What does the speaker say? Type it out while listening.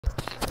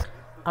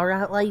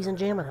Alright, ladies and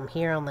gentlemen, I'm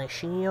here on the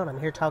Shield.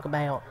 I'm here to talk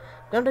about,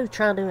 try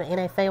and do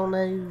NFL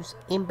news,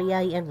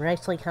 NBA, and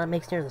wrestling kind of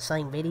mixed into the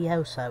same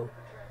video, so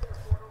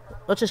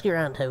let's just get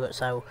right into it.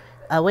 So,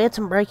 we had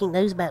some breaking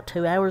news about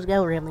 2 hours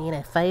ago around the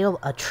NFL,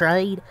 a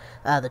trade.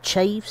 The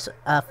Chiefs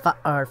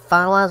are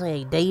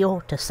finalizing a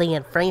deal to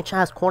send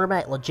franchise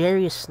cornerback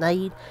L'Jarius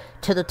Sneed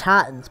to the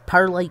Titans,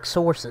 per league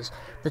sources.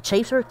 The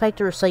Chiefs are expected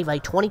to receive a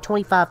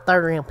 2025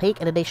 third-round pick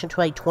in addition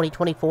to a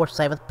 2024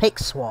 seventh pick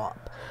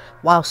swap.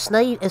 While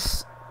Sneed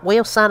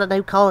will sign a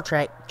new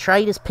contract,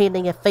 trade is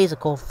pending a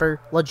physical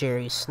for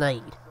L'Jarius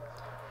Sneed.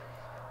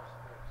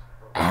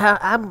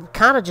 I'm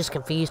kind of just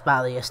confused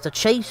by this. The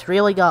Chiefs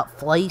really got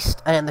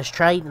fleeced in this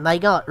trade, and they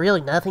got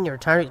really nothing in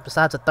return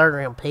besides a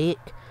third-round pick.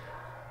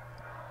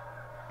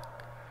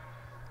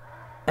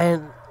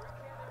 And,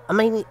 I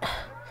mean,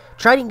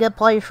 trading good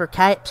players for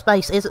cap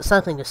space isn't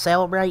something to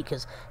celebrate,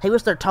 because he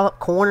was their top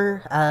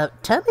corner.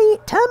 Tommy!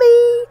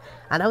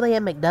 I know they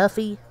had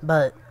McDuffie,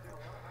 but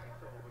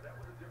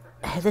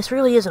this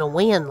really isn't a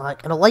win.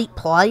 Like, an elite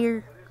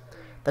player,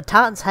 the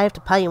Titans have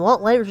to pay him.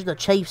 What leverage do the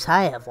Chiefs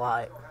have?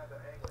 Like,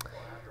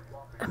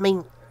 I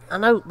mean, I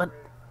know, but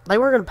they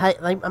weren't going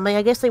to pay.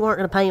 I guess they weren't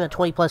going to pay him a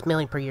 $20+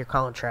 million per year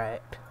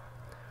contract.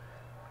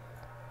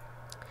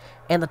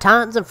 And the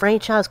Titans and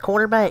franchise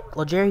cornerback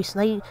L'Jarius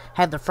Sneed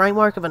have the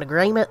framework of an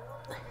agreement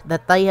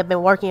that they have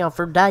been working on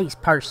for days,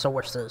 per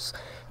sources.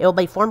 It will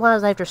be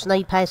formalized after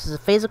Sneed passes a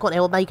physical, and it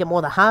will make him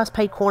one of the highest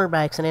paid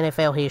cornerbacks in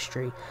NFL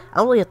history.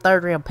 Only a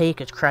third-round pick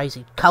is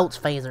crazy. Colts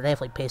fans are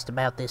definitely pissed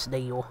about this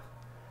deal.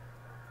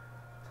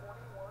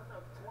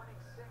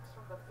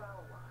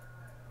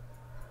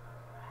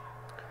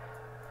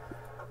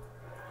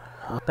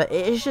 But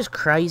it's just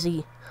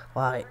crazy,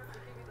 like,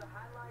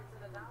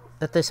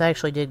 that this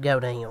actually did go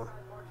down.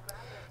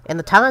 And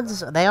the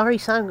Titans, they already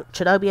signed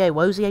Chidobe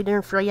Awuzie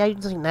during free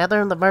agency. Now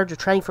they're on the verge of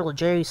trading for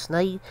L'Jarius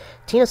Sneed.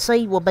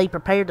 Tennessee will be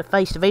prepared to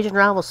face division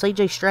rivals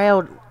C.J.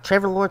 Stroud,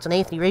 Trevor Lawrence, and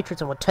Anthony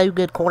Richardson with two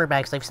good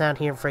cornerbacks they've signed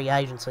here in free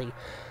agency.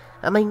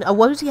 I mean,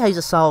 Awuzie is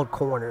a solid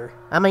corner.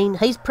 I mean,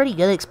 he's pretty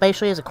good,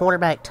 especially as a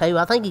cornerback, too.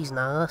 I think he's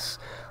nice.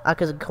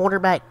 Like, as a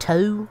cornerback,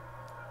 too,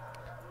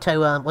 to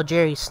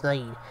L'Jarius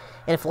Sneed.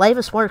 And if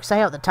Levis works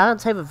out, the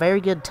Titans have a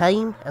very good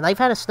team, and they've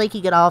had a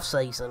sneaky good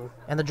offseason,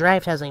 and the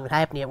draft hasn't even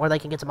happened yet where they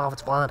can get some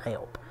offensive line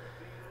help.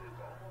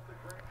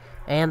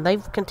 And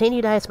they've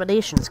continued to add some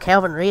additions.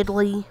 Calvin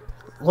Ridley,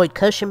 Lloyd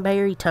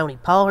Cushenberry, Tony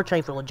Pollard,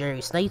 trade for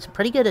L'Jarius Sneed. Some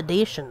pretty good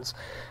additions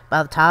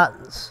by the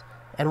Titans.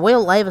 And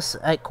Will Levis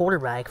at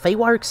quarterback. If he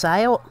works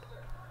out,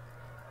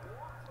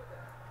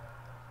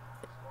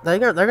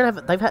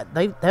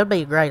 that'll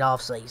be a great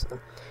offseason.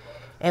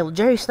 And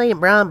L'Jarius Sneed and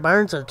Brian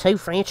Burns are the two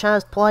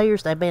franchise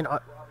players that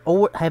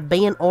have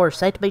been or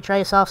set to be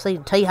traded this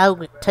offseason.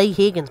 T.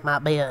 Higgins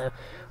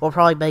will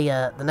probably be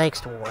the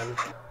next one,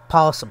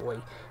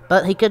 possibly.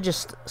 But he could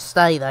just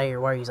stay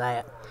there where he's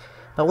at.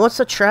 But once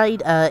the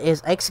trade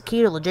is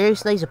executed, L'Jarius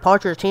Sneed's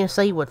departure to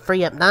Tennessee would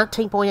free up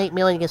 $19.8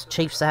 million against the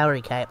Chiefs'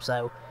 salary cap.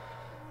 So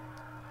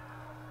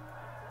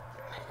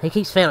he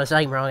keeps spelling his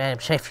name wrong, Adam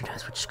Schefter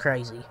does, which is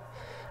crazy.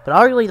 But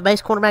arguably the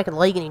best cornerback in the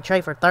league, and he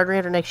trade for a third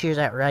rounder next year is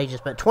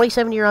outrageous. But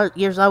 27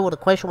 years old with a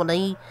questionable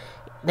knee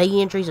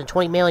injuries and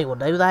 $20 million will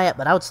do that,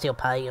 but I would still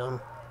pay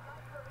him.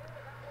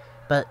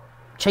 But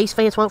Chiefs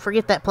fans won't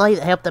forget that play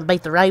that helped them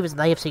beat the Ravens in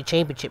the AFC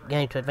Championship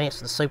game to advance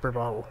to the Super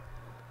Bowl.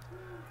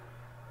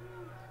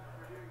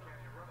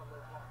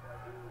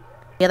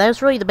 Yeah, that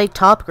was really the big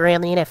topic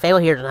around the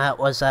NFL here tonight,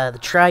 was the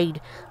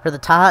trade for the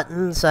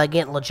Titans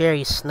getting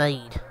L'Jarius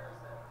Sneed.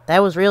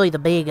 That was really the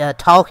big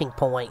talking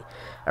point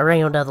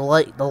around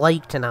the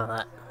league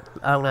tonight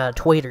on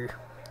Twitter.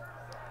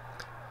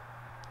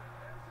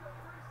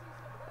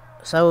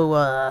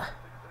 So,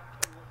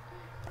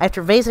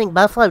 after visiting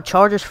Buffalo,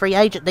 Chargers free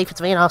agent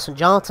defensive end Austin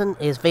Johnson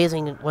is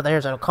visiting with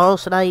Arizona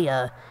Cardinals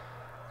today.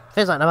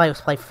 Feels like nobody wants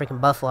to play for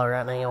freaking Buffalo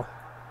right now.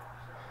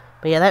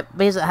 But yeah, that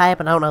visit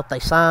happened. I don't know if they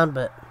signed,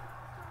 but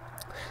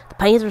the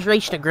Panthers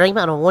reached an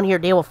agreement on a one-year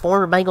deal with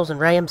former Bengals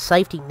and Rams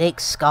safety Nick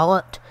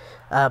Scott,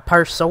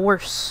 per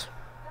source.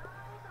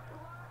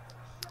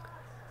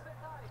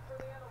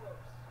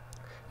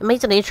 I mean,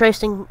 it's an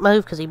interesting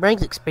move because he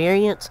brings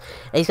experience.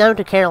 He's going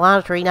to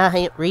Carolina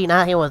to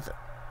reunite him with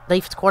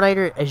defensive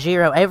coordinator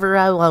Ejiro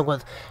Evero, along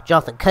with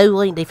Jonathan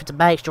Cooley, defensive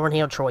backs Jordan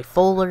Hill and Troy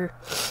Fuller.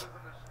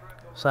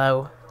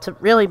 So, it's a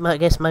really, I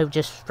guess, move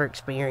just for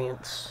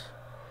experience.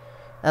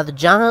 The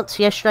Giants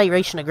yesterday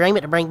reached an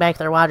agreement to bring back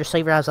their wide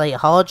receiver Isaiah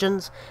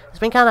Hodgins. It's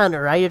been kind of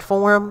underrated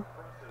for him.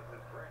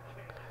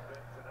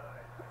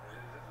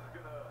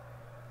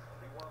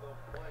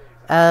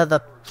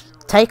 The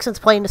Texans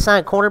plan to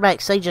sign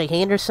cornerback C.J.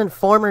 Henderson,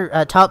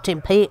 former top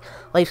 10 pick,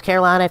 leaves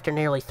Carolina after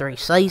nearly 3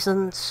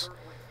 seasons.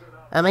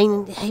 I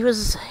mean, he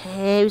was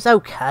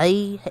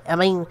okay. I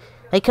mean,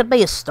 he could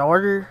be a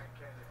starter.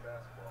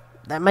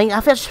 I mean,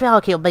 I just feel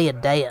like he'll be a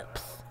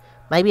depth.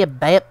 Maybe a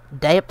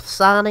depth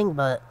signing,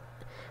 but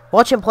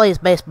watch him play his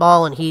best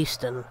ball in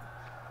Houston.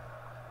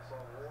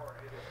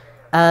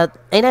 The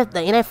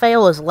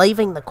NFL is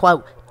leaving the,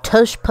 quote,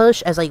 tush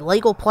push as a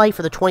legal play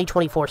for the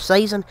 2024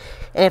 season.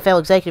 NFL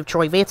executive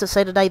Troy Vincent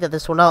said today that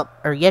this will not,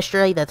 or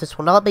yesterday, that this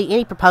will not be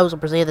any proposal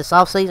presented this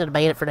offseason to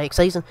ban it for next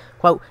season.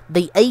 Quote,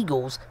 the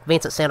Eagles,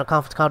 Vincent said on a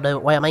conference call, do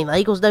it well. I mean, the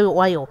Eagles do it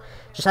well.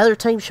 Just other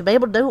teams should be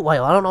able to do it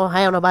well. I don't know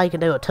how nobody can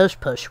do a tush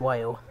push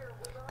well.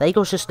 The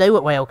Eagles just do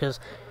it well because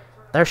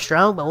they're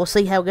strong, but we'll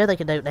see how good they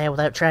can do it now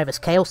without Travis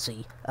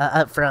Kelce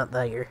up front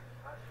there.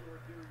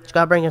 Just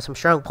got to bring in some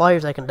strong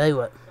players that can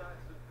do it.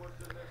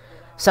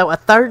 So a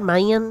third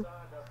man,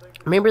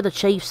 remember the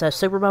Chiefs'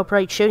 Super Bowl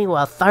parade shooting?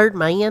 Well, a third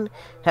man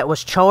that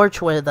was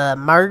charged with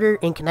murder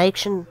in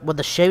connection with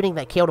the shooting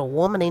that killed a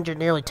woman, injured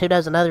nearly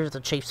 24 others at the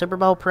Chiefs' Super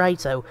Bowl parade.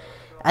 So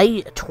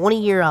a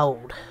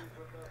 20-year-old.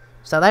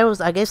 So that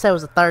was, I guess that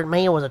was the third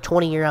man, was a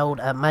 20-year-old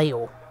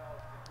male.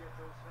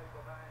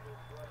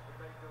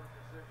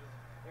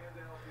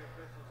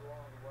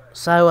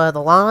 So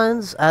the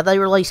Lions, they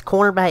released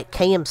cornerback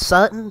Cam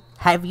Sutton.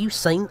 Have you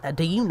seen,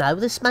 do you know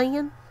this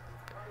man?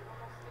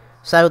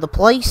 So the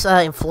police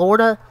in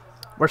Florida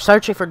were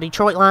searching for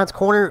Detroit Lions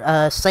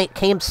corner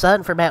Cam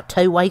Sutton for about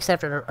 2 weeks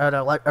after an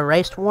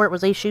arrest warrant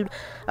was issued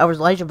over his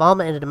alleged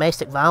involvement in a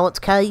domestic violence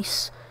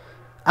case.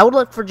 I would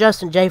look for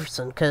Justin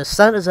Jefferson because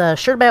Sutton is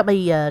sure about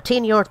be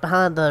 10 yards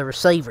behind the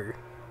receiver.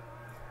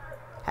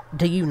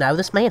 Do you know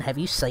this man? Have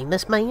you seen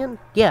this man?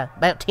 Yeah,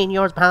 about 10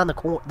 yards behind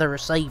the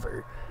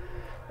receiver.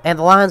 And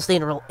the Lions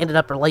then ended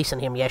up releasing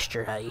him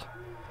yesterday.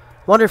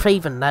 Wonder if he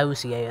even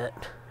knows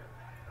yet.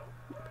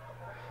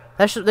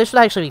 This should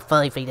actually be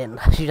funny if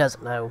he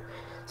doesn't know.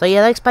 So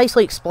yeah, that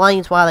basically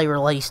explains why they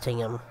released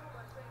him.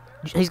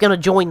 He's going to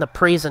join the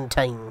prison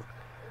team.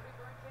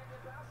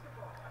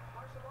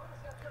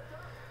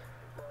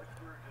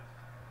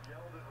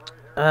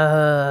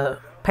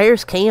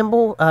 Paris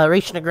Campbell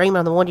reached an agreement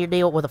on the one-year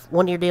deal with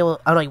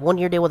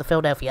the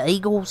Philadelphia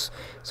Eagles.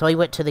 So he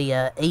went to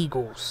the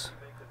Eagles.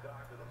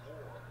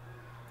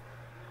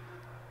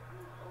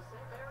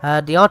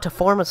 Deonta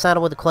Foreman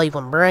signed with the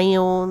Cleveland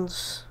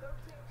Browns.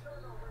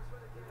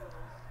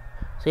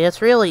 So yeah,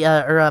 it's really,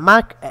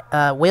 Mike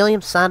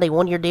Williams signed a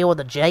one-year deal with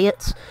the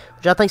Jets,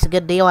 which I think is a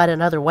good deal. Add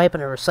another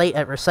weapon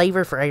at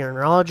receiver for Aaron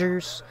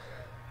Rodgers.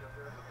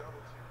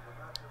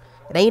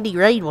 And Andy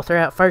Reid will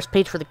throw out first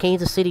pitch for the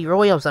Kansas City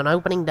Royals on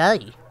opening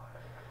day.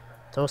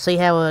 So we'll see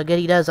how good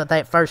he does at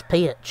that first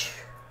pitch.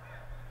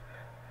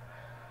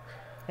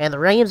 And the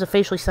Rams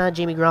officially signed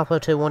Jimmy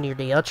Garoppolo to a one-year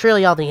deal. It's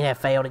really all the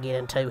NFL to get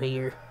into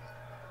here.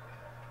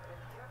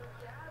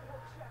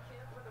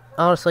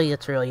 Honestly,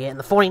 that's really it. And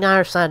the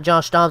 49ers signed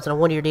Josh Dobbs on a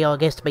one-year deal, I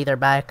guess, to be their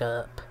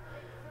backup.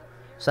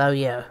 So,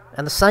 yeah.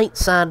 And the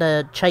Saints signed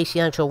Chase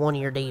Young to a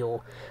one-year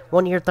deal.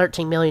 1 year,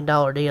 $13 million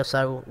deal.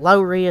 So,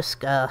 low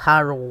risk, high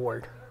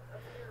reward.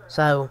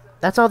 So,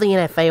 that's all the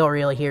NFL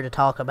really here to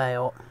talk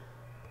about.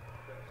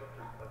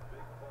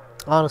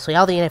 Honestly,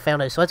 all the NFL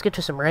news. So, let's get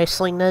to some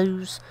wrestling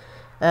news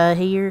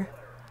here.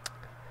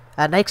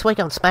 Next week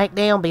on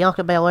SmackDown,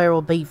 Bianca Belair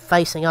will be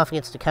facing off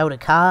against Dakota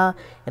Kai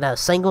in a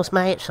singles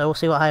match, so we'll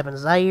see what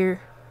happens there.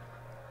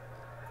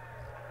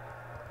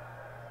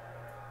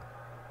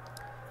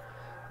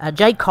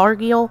 Jade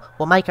Cargill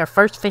will make her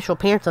first official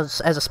appearance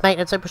as a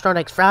SmackDown Superstar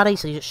next Friday,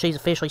 so she's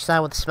officially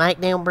signed with the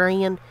SmackDown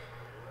brand.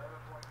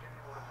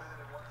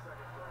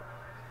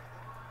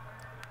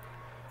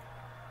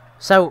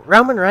 So,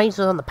 Roman Reigns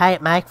was on the Pat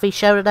McAfee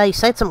show today. He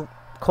said some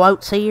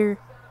quotes here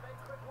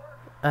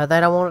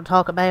that I want to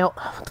talk about.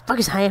 What the fuck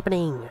is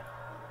happening?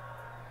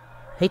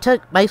 He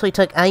basically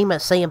took aim at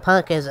CM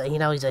Punk as,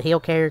 he's a heel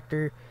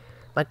character.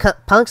 But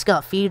Punk's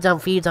got feuds on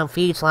feuds on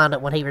feuds lined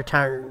up when he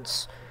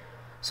returns.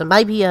 So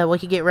maybe we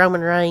could get Roman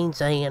Reigns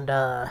and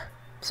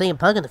CM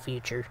Punk in the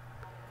future.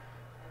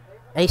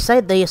 And he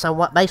said this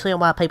on basically on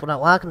why people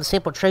don't like him. The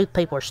simple truth,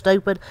 people are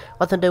stupid.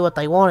 Let them do what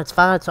they want. It's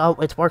fine.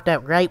 It's worked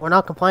out great. We're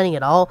not complaining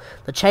at all.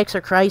 The checks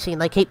are crazy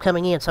and they keep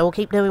coming in. So we'll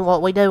keep doing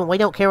what we do and we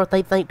don't care what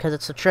they think because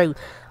it's the truth.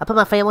 I put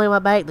my family on my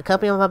back, the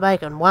company on my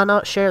back, and why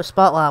not share the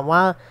spotlight?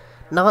 Why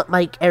not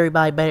make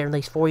everybody better? And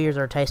these 4 years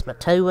are a testament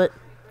to it.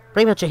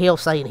 Pretty much a heel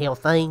saying heel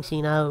things,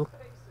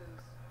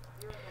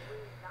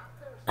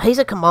 He's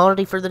a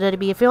commodity for the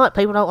WWE. I feel like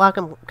people don't like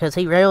him because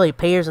he rarely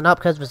appears and not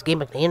because of his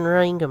gimmick in the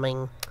ring. I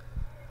mean,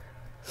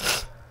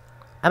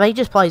 he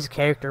just plays the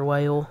character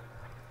well.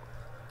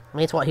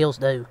 It's what heels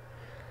do.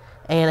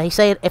 And he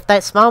said, if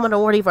that small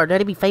minority of our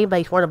WWE fan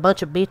base weren't a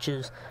bunch of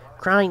bitches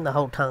crying the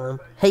whole time,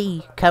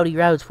 he, Cody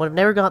Rhodes, would have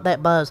never got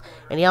that buzz,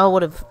 and y'all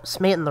would have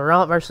smitten The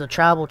Rock versus the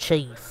Tribal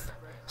Chief.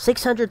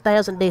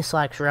 600,000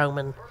 dislikes,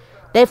 Roman.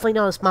 Definitely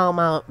not a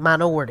small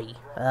minority.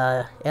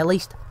 At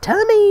least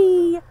to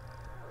me.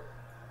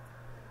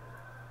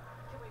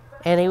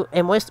 And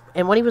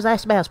when he was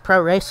asked about his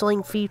pro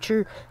wrestling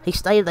future, he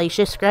stated that he's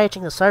just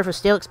scratching the surface,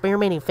 still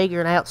experimenting,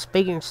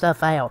 figuring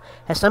stuff out.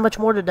 Has so much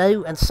more to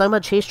do and so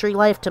much history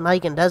left to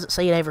make and doesn't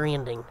see it ever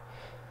ending.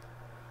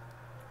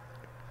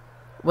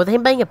 With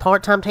him being a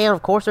part-time talent,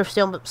 of course, there's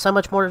still so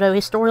much more to do.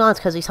 His storylines,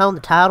 because he's holding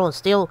the title and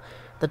still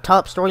the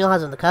top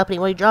storylines in the company.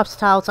 When he drops the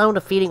title, it's on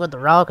to feuding with The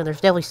Rock, and there's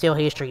definitely still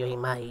history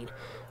being made,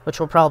 which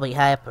will probably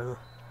happen.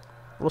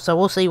 So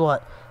we'll see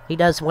what He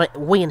does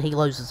when he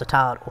loses the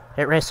title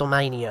at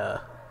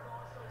WrestleMania.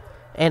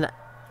 And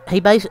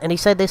he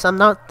said this, I'm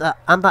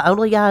the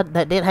only guy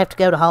that didn't have to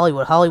go to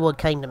Hollywood. Hollywood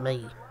came to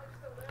me.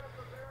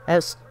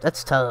 That's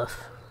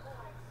tough.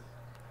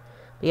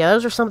 But yeah,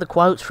 those are some of the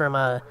quotes from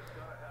the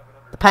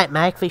Pat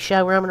McAfee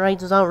show Roman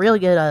Reigns was on. Really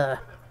good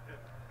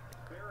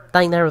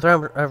thing there with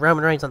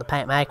Roman Reigns on the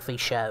Pat McAfee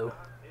show.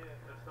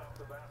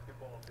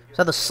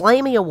 So the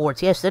Slammy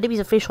Awards. Yes, WWE's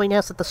officially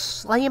announced that the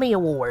Slammy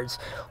Awards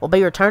will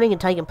be returning and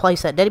taking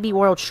place at WWE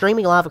World,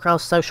 streaming live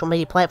across social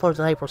media platforms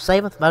on April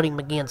 7th. Voting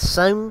begins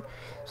soon.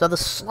 So the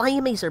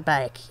Slammies are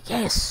back.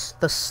 Yes,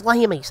 the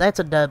Slammies. That's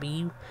a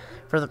W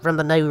from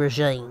the new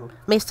regime.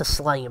 Miss the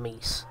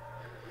Slammies.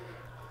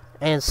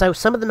 And so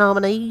some of the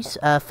nominees,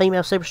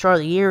 Female Superstar of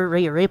the Year,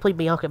 Rhea Ripley,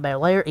 Bianca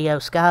Belair, Io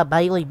Sky,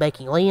 Bayley,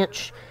 Becky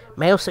Lynch.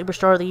 Male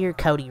Superstar of the Year,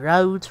 Cody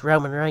Rhodes,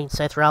 Roman Reigns,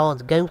 Seth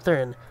Rollins, Gunther,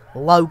 and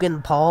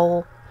Logan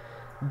Paul.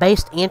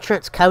 Best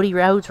Entrance, Cody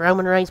Rhodes,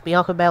 Roman Reigns,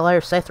 Bianca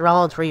Belair, Seth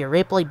Rollins, Rhea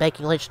Ripley,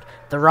 Becky Lynch,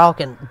 The Rock,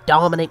 and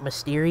Dominic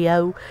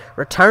Mysterio.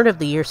 Return of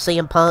the Year,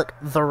 CM Punk,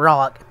 The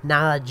Rock,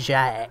 Nia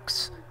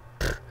Jax.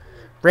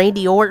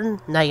 Randy Orton,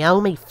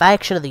 Naomi.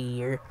 Faction of the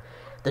Year,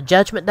 The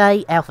Judgment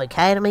Day, Alpha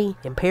Academy,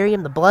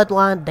 Imperium, The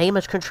Bloodline,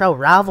 Damage Control.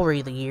 Rivalry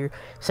of the Year,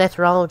 Seth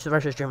Rollins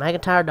vs. Drew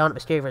McIntyre,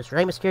 Dominic Mysterio vs.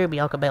 Rey Mysterio,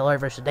 Bianca Belair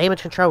vs.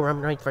 Damage Control,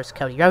 Roman Reigns vs.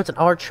 Cody Rhodes, and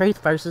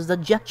R-Truth vs. The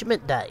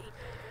Judgment Day.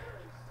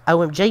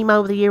 OMG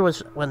Moment of the Year was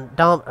when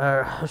do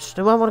I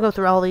want to go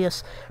through all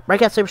this?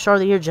 Breakout Superstar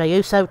of the Year, Jey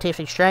Uso,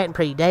 Tiffany Stratton,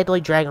 Pretty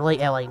Deadly, Dragon Lee,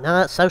 LA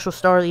Knight. Social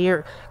Star of the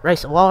Year,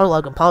 Grayson Waller,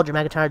 Logan Paul, Drew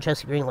McIntyre,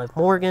 Chelsea Green, Liv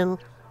Morgan.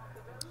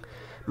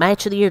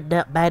 Match of the Year,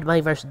 Bad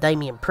Bunny vs.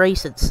 Damian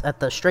Priest. It's at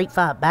the Street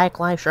Fight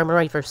Backlash. Roman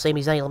Reigns vs.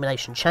 Sami Zayn,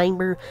 Elimination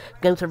Chamber.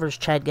 Gunther vs.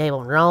 Chad Gable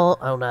on Raw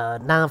on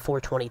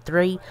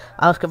 9/4/23.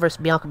 Asuka vs.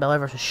 Bianca Belair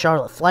vs.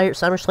 Charlotte Flair at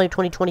SummerSlam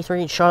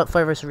 2023. And Charlotte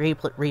Flair vs.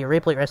 Rhea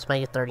Ripley at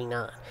WrestleMania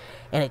 39.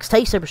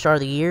 NXT Superstar of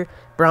the Year,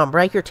 Braun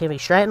Breaker, Tiffany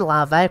Stratton,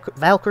 Live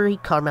Valkyrie,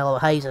 Carmelo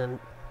Hayes, and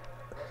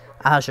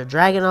Aja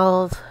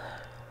Dragunov.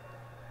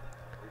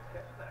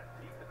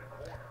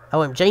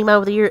 OMG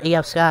Moment of the Year,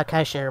 Io Sky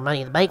cashing in her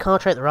Money in the Bank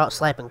contract, The Rock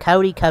slapping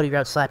Cody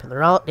Rhodes slapping The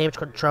Rock, Damage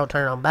Control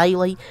turning on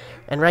Bayley,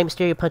 and Rey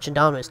Mysterio punching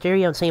Dominic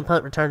Mysterio, and CM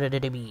Punk returned to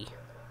WWE.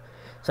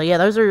 So yeah,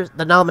 those are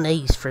the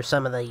nominees for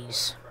some of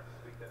these.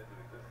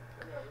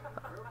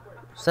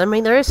 So I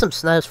mean, there is some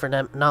snubs for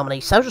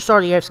nominees. Social Star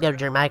of the Year has to go to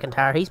Drew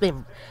McIntyre. He's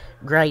been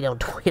great on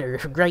Twitter.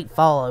 Great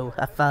follow.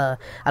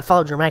 I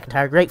followed Drew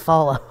McIntyre. Great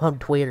follow on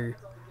Twitter.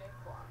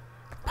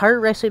 Per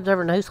Wrestling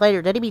Observer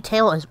Newsletter, WWE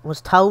Talent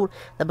was told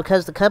that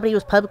because the company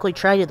was publicly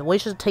traded, the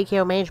wishes of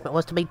TKO management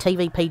was to be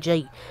TV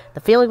PG. The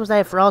feeling was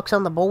that if Rock's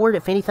on the board,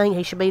 if anything,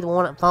 he should be the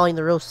one following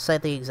the rules to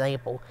set the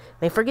example.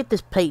 Man, forget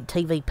this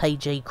TV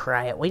PG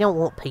crap. We don't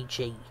want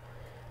PG.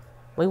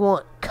 We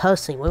want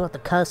cussing. We want the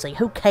cussing.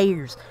 Who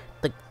cares?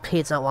 The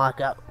kids don't like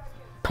it.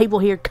 People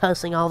here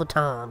cussing all the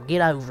time.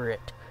 Get over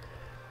it.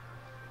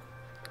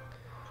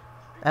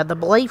 The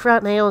belief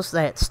right now is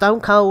that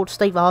Stone Cold,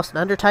 Steve Austin,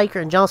 Undertaker,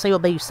 and John Cena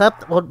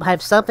will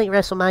have something at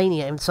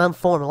WrestleMania in some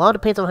form. A lot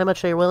depends on how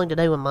much they're willing to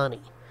do with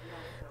money.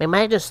 I mean,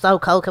 imagine Stone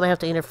Cold coming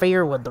out to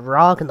interfere with The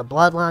Rock and the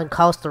Bloodline,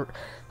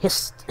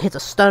 hits a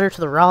stunner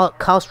to The Rock,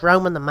 cost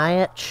Roman the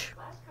match.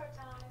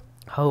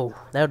 Oh,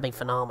 that would be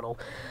phenomenal.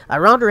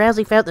 Ronda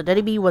Rousey felt that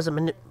WWE was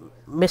a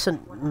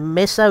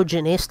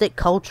misogynistic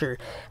culture.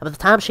 By the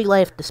time she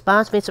left,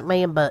 despised Vince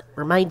McMahon, but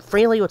remained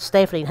friendly with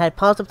Stephanie and had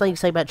positive things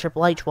to say about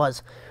Triple H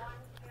was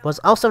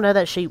also know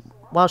that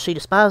while she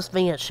despised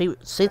Vince, she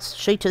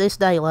to this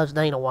day loves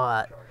Dana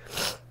White.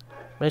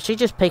 I mean, she's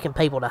just picking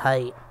people to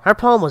hate. Her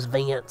problem was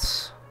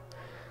Vince.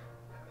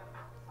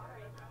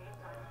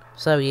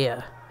 So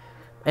yeah.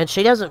 And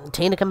she doesn't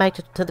intend to come back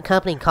to the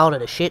company and call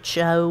it a shit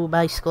show,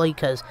 basically,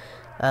 because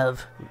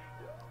of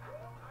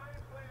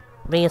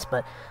Vince.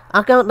 But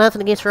I got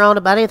nothing against Ronda,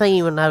 but I didn't think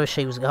you would notice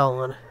she was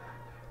gone.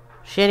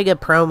 She had a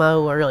good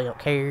promo, I really don't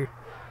care.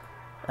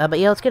 But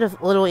yeah, let's get a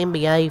little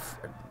NBA.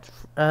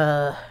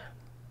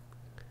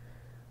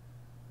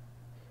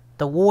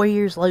 The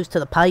Warriors lose to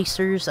the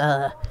Pacers.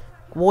 My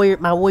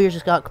Warriors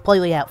just got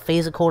completely out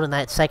physical in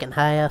that second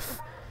half.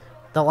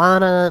 The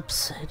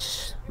lineups,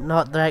 it's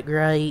not that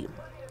great.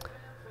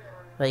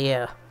 But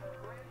yeah.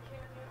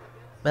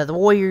 But the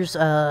Warriors,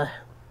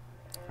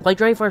 played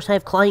great first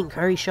half. Clayton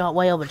Curry shot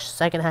well, but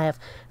second half,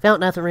 felt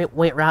nothing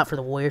went right for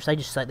the Warriors. They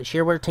just said this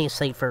year we're a 10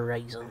 seed for a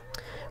reason.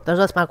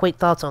 That's my quick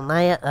thoughts on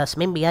that.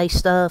 Some NBA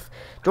stuff.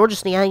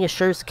 Georges Niang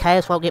assures the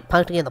Cavs won't get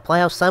punked in the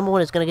playoffs.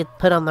 Someone is going to get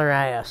put on their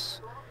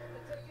ass.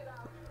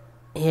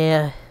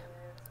 Yeah.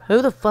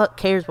 Who the fuck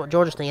cares what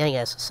Georges Niang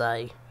has to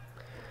say?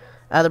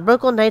 The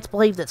Brooklyn Nets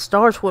believe that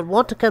stars would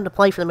want to come to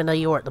play for them in New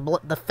York.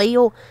 The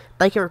feel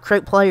they can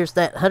recruit players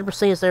that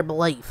 100% is their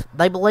belief.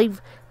 They believe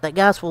that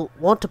guys will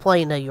want to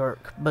play in New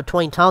York.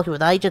 Between talking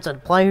with agents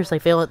and players, they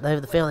have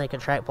the feeling they can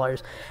track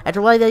players.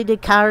 After the way they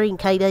did Kyrie and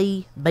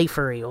KD, be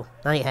for real.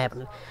 That ain't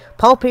happening.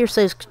 Paul Pierce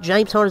says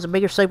James Harden is a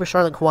bigger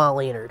superstar than Kawhi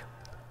Leonard.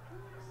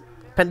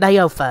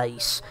 Pandeo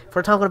face. If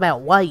we're talking about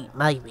weight,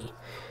 maybe.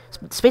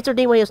 Spencer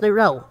Dinwiddie's new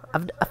role.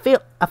 I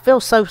feel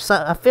so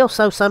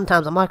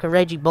sometimes I'm like a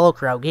Reggie Bullock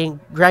getting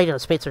graded on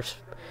Spencer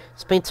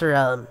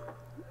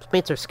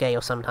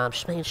scale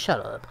sometimes. Man,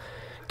 shut up.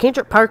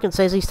 Kendrick Perkins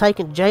says he's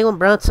taking Jalen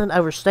Brunson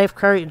over Steph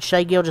Curry and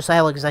Shai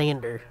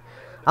Gilgeous-Alexander.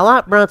 I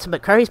like Brunson,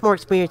 but Curry's more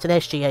experienced and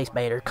SGA's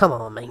better. Come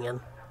on,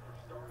 man.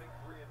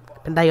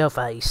 Pandeo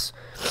face.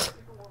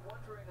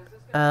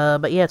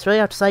 But yeah, it's really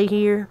hard to say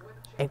here.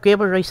 And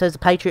Gribble says the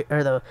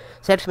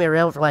Celtics been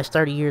around for the last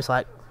 30 years.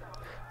 Like,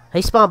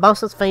 he spawned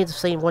Boston's fans have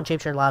seen one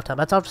championship in a lifetime.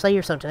 That's all to say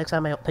here. So until next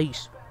time, out.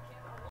 Peace.